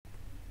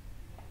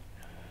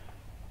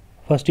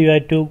First you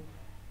have to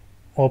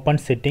open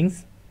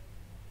settings.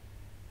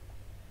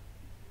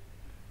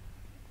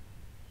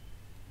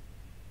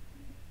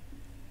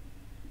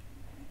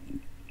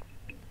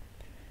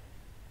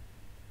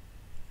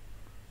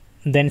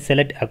 Then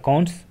select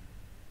accounts.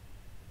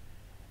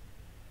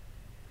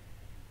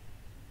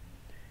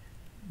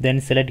 Then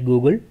select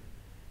Google.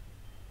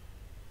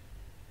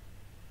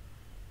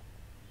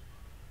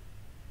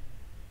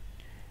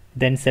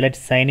 Then select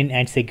sign in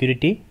and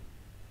security.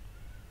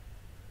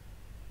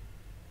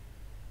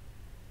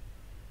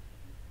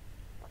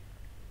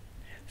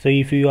 So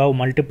if you have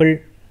multiple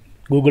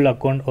Google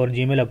account or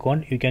Gmail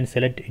account, you can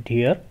select it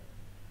here.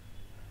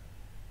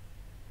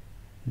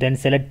 Then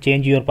select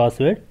change your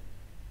password.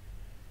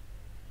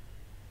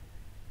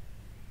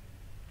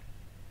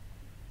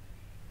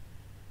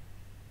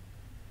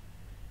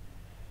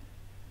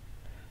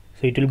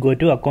 So it will go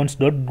to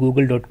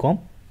accounts.google.com.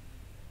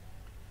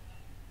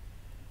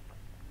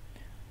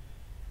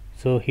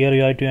 So here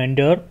you have to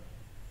enter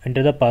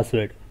the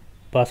password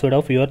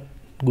of your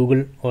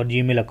Google or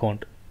Gmail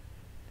account.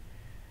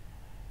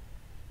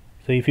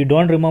 So if you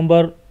don't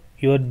remember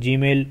your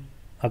Gmail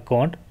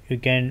account, you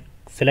can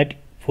select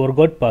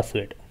forgot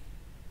password.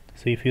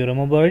 So if you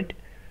remember it,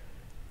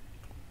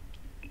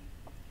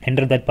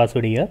 enter that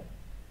password here.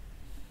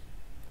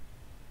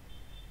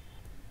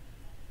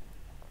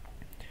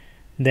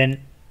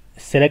 Then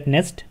select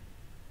next.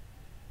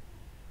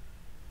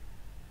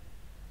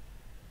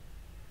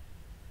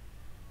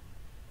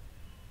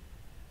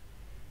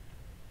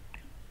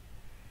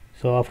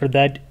 So after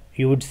that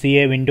you would see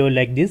a window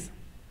like this.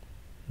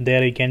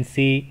 There you can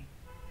see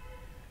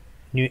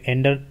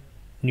enter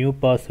new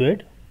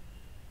password,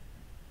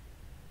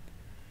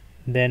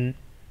 then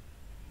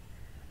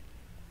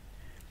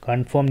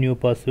confirm new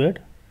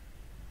password.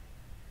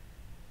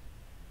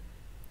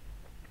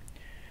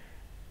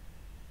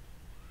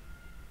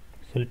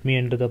 So let me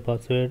enter the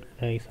password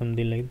like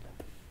something like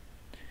that.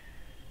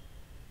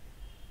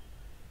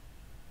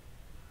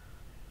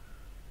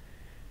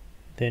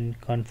 Then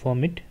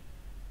confirm it.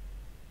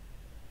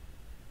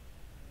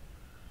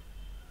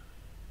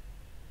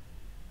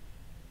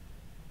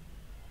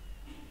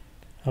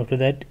 After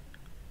that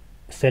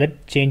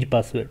select change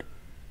password.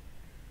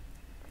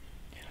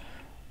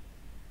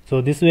 So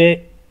this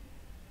way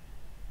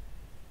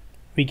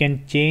we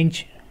can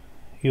change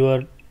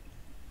your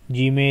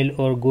Gmail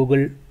or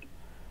Google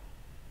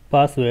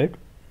password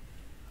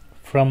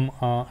from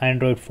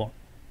Android phone.